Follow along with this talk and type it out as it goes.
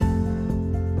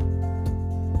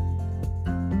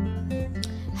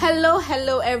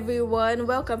Hello everyone.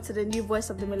 Welcome to the new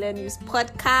Voice of the Millennials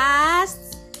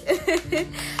podcast.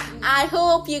 I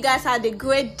hope you guys had a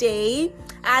great day.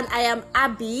 And I am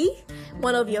Abby,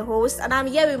 one of your hosts, and I'm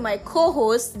here with my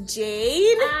co-host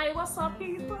Jane. Hi, what's up,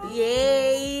 people?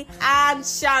 Yay! And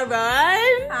Sharon.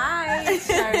 Hi,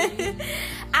 Sharon.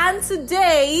 And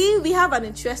today we have an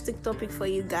interesting topic for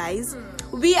you guys.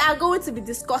 We are going to be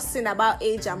discussing about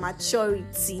age and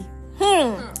maturity.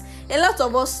 A lot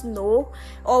of us know,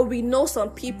 or we know some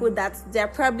people that they're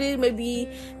probably, maybe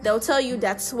they'll tell you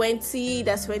they're 20,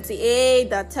 they're 28,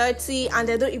 they're 30, and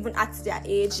they don't even act their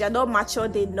age. They're not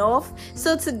matured enough.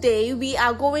 So today we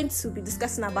are going to be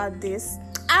discussing about this,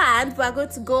 and we're going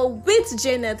to go with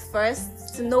Janet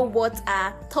first to know what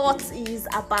our thought is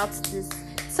about this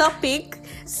topic.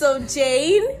 So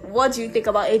Jane, what do you think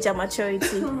about age and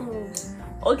maturity?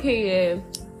 Okay,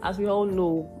 as we all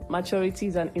know, maturity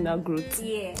is an inner growth.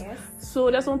 Yes. So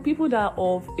there's some people that are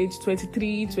of age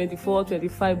 23, 24,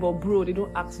 25, but bro, they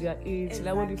don't act their age. Exactly.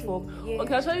 Like what the fuck? Yeah.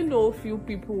 Okay, I actually know a few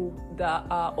people that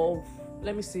are of,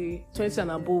 let me say, 20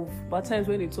 and above. But at times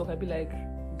when they talk, I be like,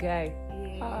 guy,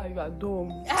 you are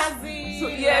dumb. So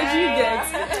yeah,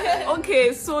 you get.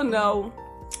 Okay, so now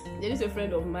there is a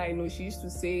friend of mine, you know, she used to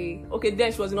say, okay,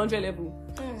 then she was in 100 level.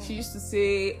 She used to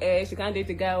say, she can't date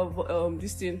a guy of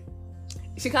this thing.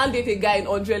 She can't date a guy in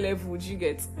 100 level, do you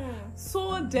get?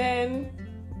 So then,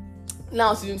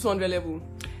 now she's in 200 level.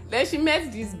 Then she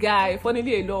met this guy,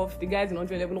 funnily enough, the guy's in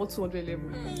 100 level, not 200 level.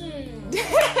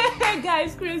 Guy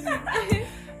is crazy.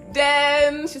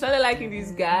 Then she started liking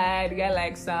this guy, the guy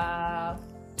likes her.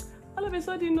 All of a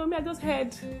sudden, you know me, I just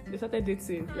heard they started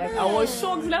dating. Like, I was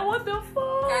shocked, like, what the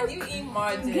fuck? Can you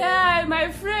imagine? Guy,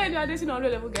 my friend, you are dating 100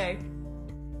 level guy.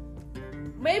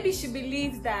 Maybe she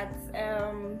believes that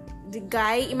the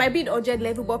guy, it might be in 100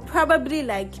 level, but probably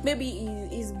like maybe he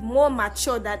is more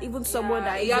mature than even someone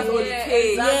that is he has in- all the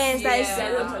cake. yes,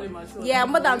 that Actually is mature. yeah,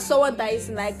 more than someone that is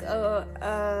in like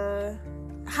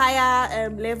higher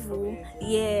level. Okay.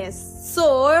 Yes.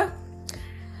 So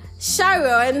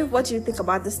Sharon, what do you think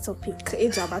about this topic,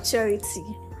 age and maturity?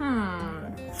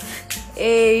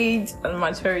 Age and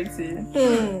maturity.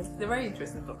 It's a very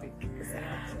interesting topic.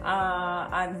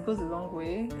 And it goes a long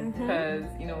way because,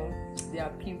 you know, there are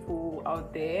people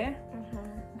out there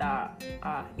that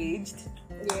are aged.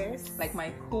 Yes. Like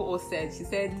my co-host said, she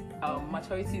said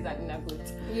maturity is an inner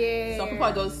growth. Yeah. Some people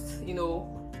are just, you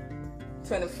know,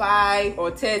 25 or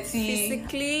 30.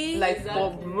 Physically, Like, Exactly.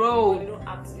 but bro, They don't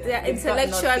act their they are age.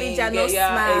 intellectually, they're not yeah,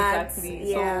 smart.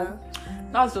 exactly. Yeah. So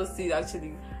that's just it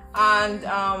actually. And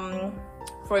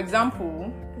for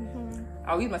example,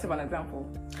 I'll give myself an example.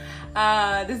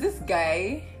 There's this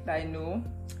guy that I know.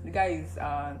 The guy is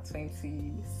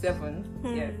 27.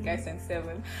 Yeah, the guy's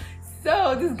 27.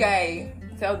 So this guy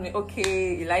tells me,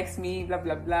 okay, he likes me, blah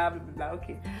blah blah blah blah.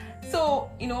 Okay, so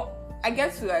you know, I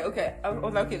get to like, okay, I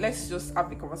was like, okay, let's just have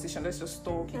the conversation. Let's just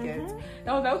talk. You get. And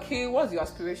I was like, okay, what's your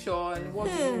aspiration?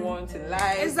 What do you want in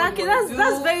life? Exactly, What do you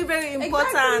that's do? very, very important.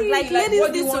 Exactly. Like Like, ladies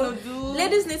what do you need wanna to do?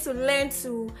 ladies need to learn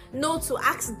to know to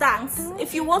ask that.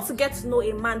 If you want to get to know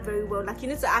a man very well, like you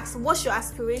need to ask, what's your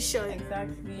aspiration?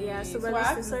 Exactly. Yeah, so I we're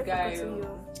asked listening. this Sorry for guy. cutting you.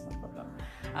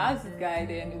 I asked this guy,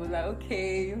 then he was like,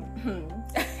 okay.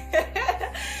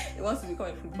 He wants to become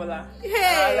a footballer.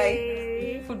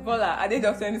 Hey. Like, footballer at the age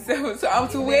of 27. So I'm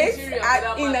to In wait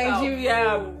Nigeria, in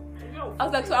Nigeria. Bro. I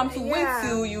was like, so I'm to Yeah. wait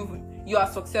till you are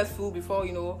successful before,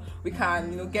 you know, we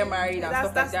can, you know, get married and That's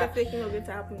stuff like that. definitely going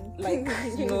to happen.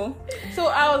 Like, you know. So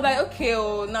I was like, okay,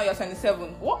 oh, now you're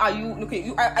 27. What are you?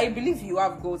 Okay, I believe you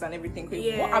have goals and everything.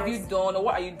 Okay, what have you Yes. done or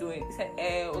what are you doing? He said,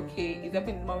 okay, is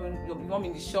helping your mom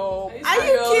in the shop? Are you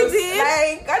I kidding?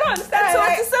 Like, I don't understand. A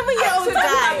Like, 27-year-old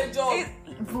guy.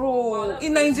 Bro,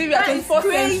 in Nigeria, That is 24th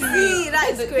crazy. century, That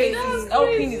is crazy. He's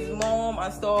helping his mom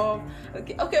and stuff.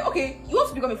 Okay. You want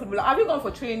to become a footballer? Have you gone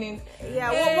for training?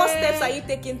 Yeah, what steps are you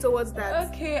taking towards that?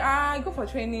 Okay, I go for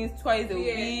trainings twice a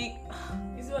week.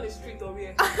 Is it on the street or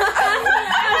where?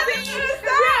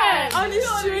 On the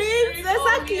streets,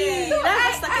 exactly.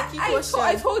 That's like a key question.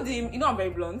 I told him, you know, I'm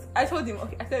very blunt. I told him,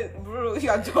 okay, I said, bro, you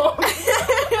are dumb.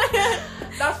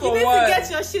 That's for You need what? to get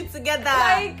your shit together.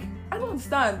 Like, I don't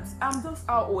understand. I'm just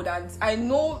how old, and I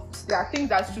know there are things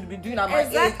that I should be doing at my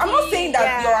age. I'm not saying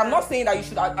that yeah. I'm not saying that you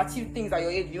should achieve things at your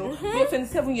age. You know, you're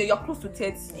 27 years, you're close to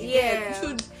 30. Yeah. You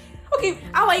should. Okay,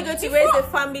 How are you going to raise a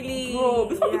family? bro,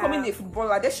 before Yeah. becoming a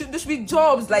footballer, there should be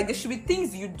jobs. Like there should be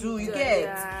things you do. You get.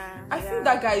 Yeah, I yeah. feel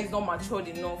that guy is not matured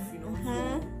enough. You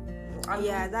know. So, and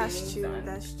Yeah, those that's things true. and-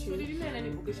 That's So true. did you learn any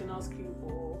vocational skill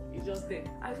or you just there?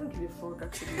 I don't give a fuck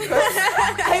actually.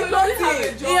 I blocked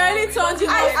him. He already told you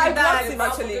I about blocked that. him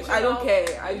actually. I don't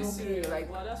care. I don't Serious. care.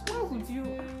 Like, Wow, that's why would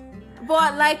you?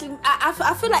 But like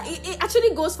I feel like it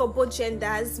actually goes for both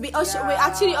genders. We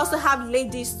actually also have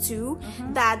ladies too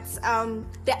that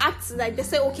they act like they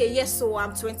say, okay, yes, so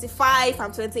I'm 25,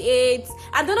 I'm 28,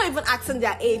 and they're not even acting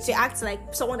their age. They act like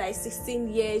someone that is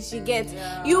 16 years. You get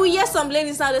you hear some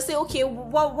ladies now, they say, okay,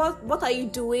 what are you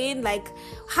doing? Like,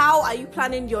 how are you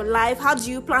planning your life? How do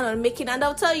you plan on making? And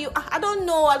they'll tell you, I don't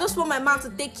know, I just want my man to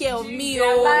take care of me.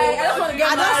 I just want to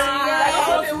get married.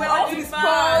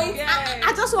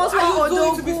 I just want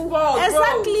to be spoiled.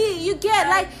 Exactly. You get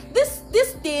like this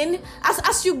thing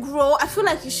as you grow. I feel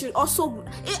like you should also.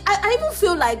 I even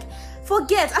feel like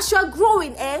forget as you are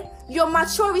growing, your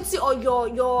maturity or your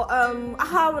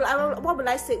what will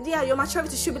I say? Yeah, your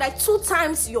maturity should be like 2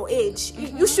 times your age.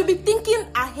 You should be thinking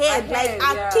ahead.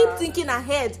 I keep thinking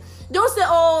ahead. Don't say,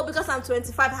 oh, because I'm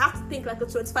 25, I have to think like a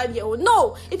 25-year-old.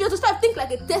 No, if you're 25, think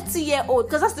like a 30-year-old,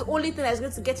 because that's the only thing that's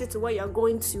going to get you to where you're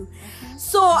going to.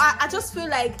 So I just feel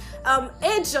like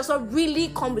age does not really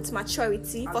come with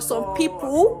maturity for some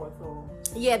people.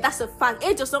 Yeah, that's a fact.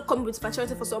 Age does not come with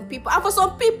maturity for some people. And for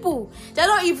some people, they're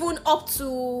not even up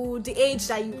to the age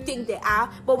that you think they are.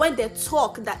 But when they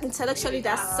talk, that intellectually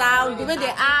they're sound, the way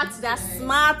they act, they're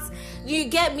smart. You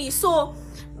get me? So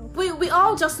we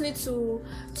all just need to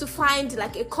find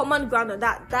like a common ground on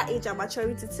that age and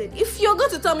maturity thing. If you're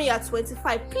going to tell me you're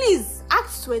 25, please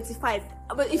act 25.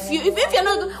 But if you're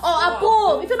not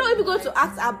above, if you're not even going to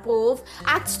act above,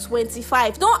 act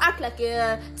 25. Don't act like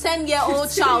a 10-year-old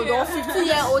child or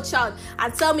 15-year-old child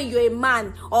and tell me you're a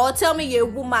man, or tell me you're a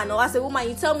woman, or as a woman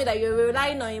you tell me that you're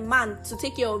relying on a man to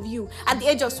take care of you at the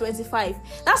age of 25.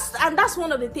 That's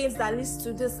one of the things that leads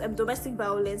to this domestic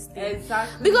violence thing.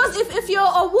 Exactly. Because if you're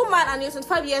a woman and you're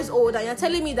 25 years old and you're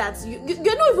telling me that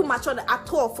you're not even mature at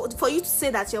all for you to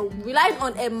say that you're relying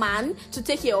on a man to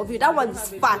take care of you, that one is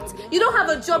fact. You don't have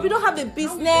a job, you don't have a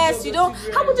business, you don't.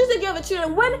 How would you take care of a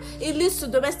children when it leads to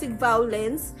domestic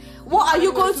violence? What are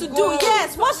you going to do?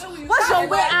 Yes, what's your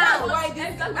way out? That's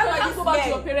why you go back to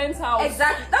your parents' house.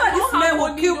 Exactly. That's why these men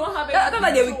will kill. That's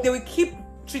why they will keep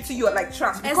treating you like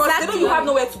trash because they know you have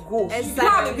nowhere to go. Exactly. You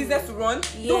don't have a business to run.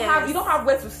 You don't have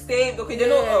where to stay. Okay, they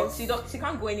know she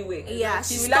can't go anywhere. Yeah,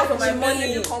 she relies on my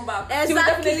money. Come back.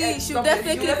 Exactly, she'll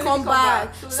definitely come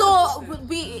back. So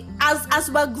we, as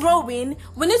we're growing,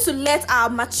 we need to let our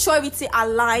maturity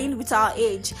align with our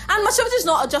age. And maturity is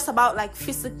not just about like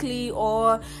physically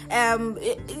or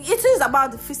it is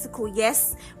about the physical,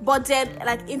 yes, but then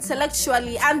like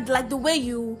intellectually and like the way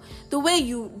you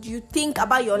think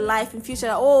about your life in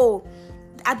future. Oh,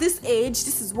 at this age,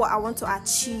 this is what I want to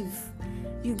achieve.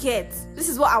 You get, this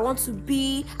is what I want to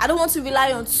be. I don't want to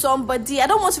rely on somebody. I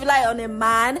don't want to rely on a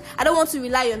man. I don't want to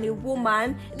rely on a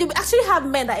woman. We actually have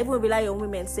men that even rely on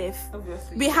women safe.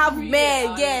 Obviously. We have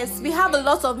men, yes. We have a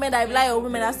lot of men that rely on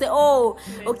women and say, oh,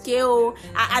 okay,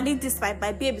 I need this.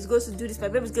 My babe is going to do this. My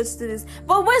babe is going to do this.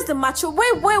 But where's the mature?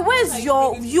 Where's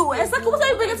your you? Exactly. What are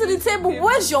you bringing to the table?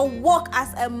 Where's your work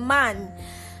as a man?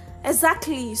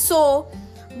 Exactly. So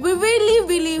we really,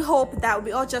 really hope that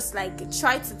we all just like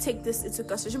try to take this into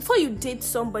consideration before you date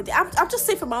somebody. I'm just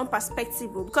saying from my own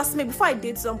perspective, because maybe before I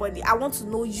date somebody, I want to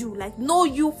know you, like know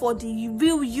you for the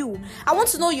real you. I want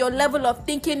to know your level of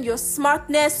thinking, your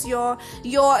smartness, your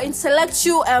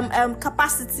intellectual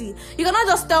capacity. You cannot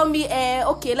just tell me,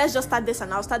 okay, let's just start this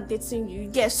and I'll start dating you.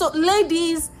 Yes. So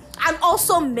ladies and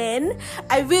also men,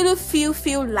 I really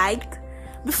feel like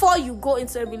before you go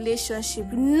into a relationship,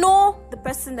 know the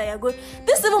person that you're going.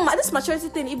 This maturity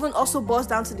thing even also boils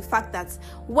down to the fact that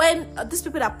when these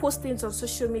people that post things on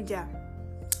social media,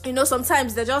 you know,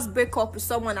 sometimes they just break up with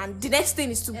someone and the next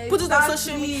thing is to put it on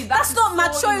social media. That's not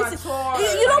maturity.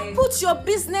 You don't put your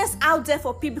business out there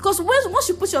for people, because once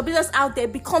you put your business out there,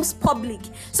 it becomes public.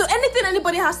 So anything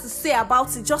anybody has to say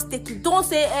about it, just take it. Don't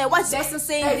say, why is the person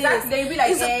saying this? They be like,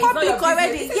 it's public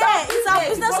already. It's our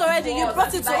business already. You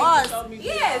brought it to us.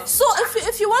 Yes. So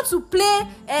if you want to play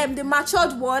the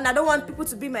matured one, I don't want people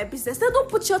to be my business, then don't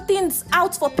put your things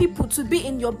out for people to be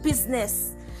in your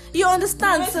business. You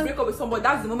understand? So, break up with somebody,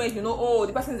 that's the moment you know, oh,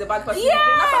 the person is a bad person.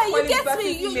 Yeah, you get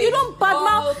me. You don't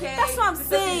badmouth. Okay. That's what I'm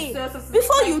saying.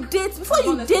 Before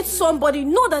you date somebody,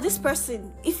 know that this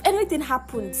person, if anything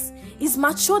happens, is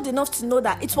matured enough to know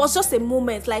that it was just a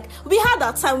moment. Like, we had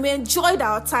our time, we enjoyed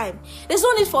our time. There's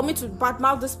no need for me to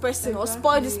badmouth this person or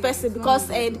spoil this person because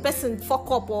the person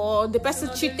fuck up or the person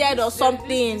cheated or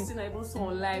something. This thing I even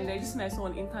saw online, like this thing I saw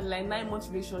on internet, 9 months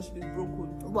relationship is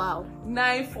broken. Wow.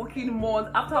 9 fucking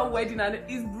months after wedding and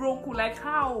it's broken. Like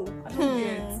how? I don't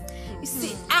get. You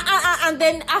see, and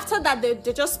then after that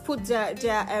they just put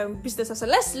their business. So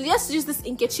let's use this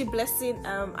Nkechi Blessing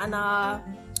and our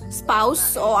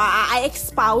spouse or our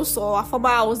ex-spouse or a former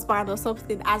husband or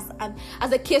something as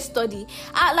a case study.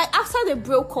 Like after they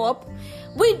broke up,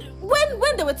 when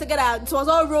they were together, it was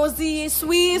all rosy,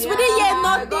 sweet. We didn't hear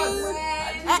nothing.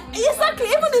 Exactly.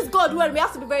 Even this God word, we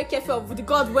have to be very careful of the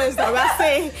God words that we're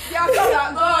saying. Yeah,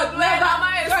 God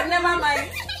never mind.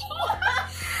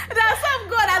 There's some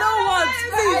God I don't want.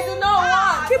 I do not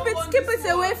want. Keep it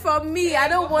away from me. I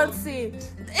don't want it.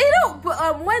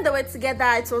 But when they were together,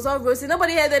 it was all rosy.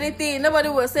 Nobody heard anything. Nobody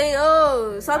was saying,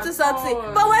 "Oh, something."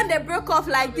 But when they broke off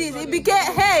like this, it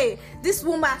became, "Hey, this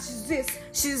woman, she's this.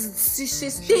 She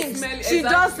stinks. She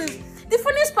does this." The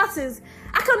funniest part is,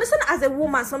 I can understand as a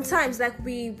woman sometimes, like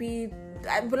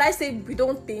will I say we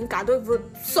don't think? I don't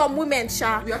even. Some women,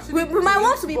 we might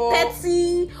want to be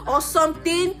petty or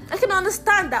something. I can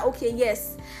understand that. Okay,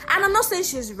 yes. And I'm not saying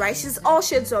she's right. She's all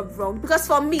shades of wrong. Because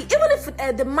for me, even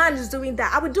if the man is doing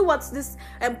that, I would do what this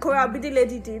Korabidi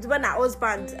lady did when her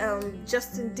husband,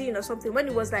 Justin Dean or something, when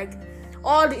it was like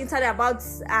all the internet about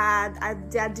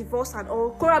their divorce and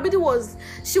all. Korabidi was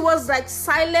like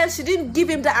silent. She didn't give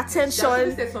him the attention.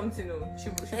 She said something.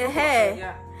 She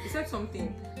said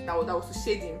something that was to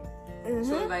shade him. Mm-hmm.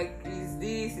 So like, is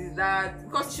this, is that?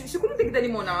 Because she couldn't take it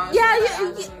anymore now.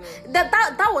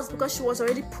 That was because she was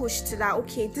already pushed to that.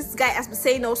 Okay, this guy has been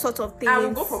saying all sorts of things. I will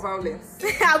go for violence. You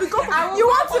want to go for violence?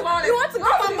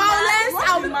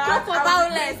 I will go for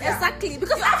violence. Yeah. Exactly.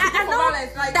 Because I know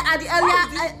that at the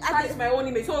earlier, my own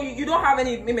image. So you don't have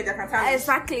any image that can tarnish.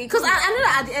 Exactly. Because I know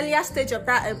that at the earlier stage of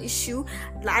that issue,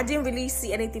 like, I didn't really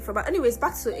see anything from her. Anyways,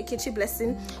 back to Ekechi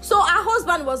Blessing. So her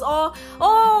husband was all,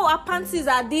 her panties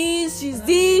are this. She's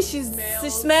this, she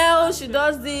smells, she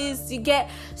does this, you get.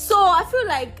 So I feel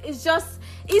like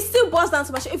it still boils down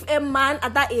to much. If a man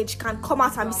at that age can come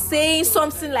out and be saying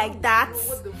something like that,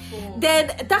 then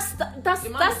that's it.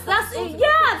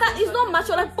 Yeah, that is not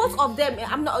mature. Like both of them,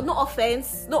 no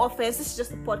offense, this is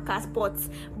just a podcast, but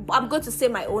I'm going to say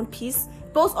my own piece.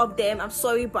 Both of them, I'm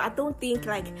sorry, but I don't think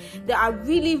like they are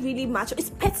really, really mature. It's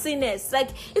pettiness. Like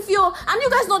if you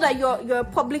guys know that you're a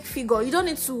public figure, you don't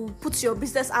need to put your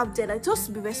business out there. Like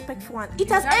just be respectful. And it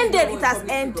has ended. It has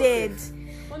ended.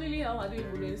 Funnily, how are they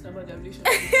even know about their relationship?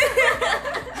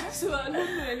 So I don't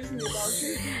know anything about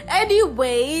it.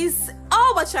 Anyways,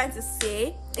 all we're trying to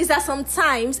say is that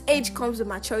sometimes age comes with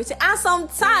maturity, and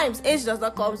sometimes age does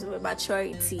not come with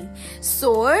maturity.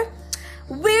 So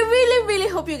we really, really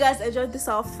hope you guys enjoyed this,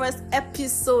 our first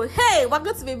episode. Hey, we're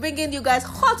going to be bringing you guys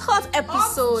hot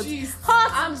episodes.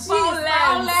 Violent.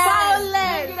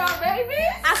 Baby.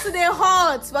 As today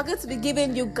hot, we're going to be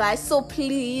giving you guys. So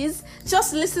please,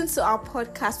 just listen to our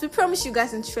podcast. We promise you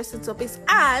guys interesting topics.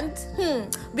 And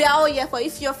we are all here for.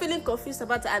 If you're feeling confused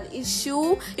about an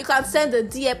issue, you can send a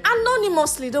DM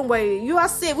anonymously. Don't worry, you are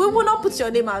safe. We will not put your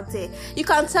name out there. You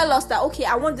can tell us that, okay,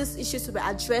 I want this issue to be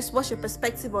addressed. What's your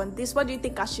perspective on this? What do you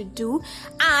think I should do?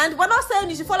 And we're not saying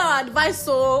you should follow our advice,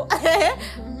 so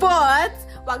but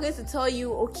we're going to tell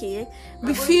you, okay,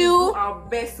 we feel do our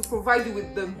best to provide you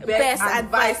with the best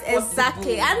advice.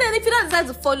 Exactly. And then if you don't decide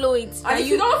to follow it, and if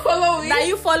you don't follow it, now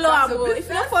you follow Amo. If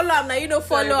you don't follow Amo, now you don't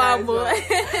follow Amo.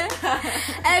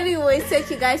 Anyway,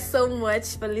 thank you guys so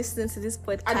much for listening to this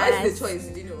podcast. Advice is the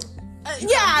choice, you know. You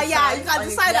can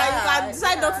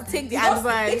decide not to take the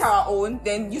advice. Take our own,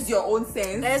 then use your own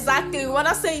sense. Exactly. We're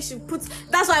not saying you should put.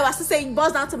 That's why I was still saying it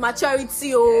boils down to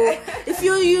maturity. Oh, if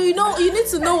you need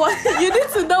to know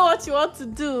what you want to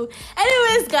do.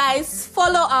 Anyways, guys,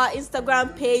 follow our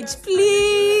Instagram page,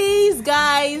 please,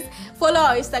 guys. Follow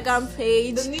our Instagram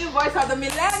page. The new voice of the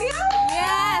millennials.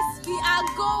 Yes, we are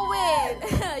going.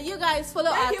 You guys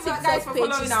follow our TikTok guys for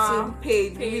following pages our too.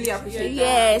 page. We really appreciate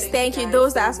Yes, that. thank you.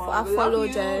 Those that have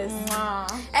followed us.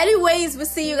 Anyways, we'll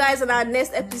see you guys on our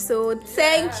next episode.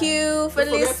 Thank you for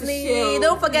listening.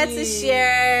 Don't forget to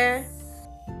share.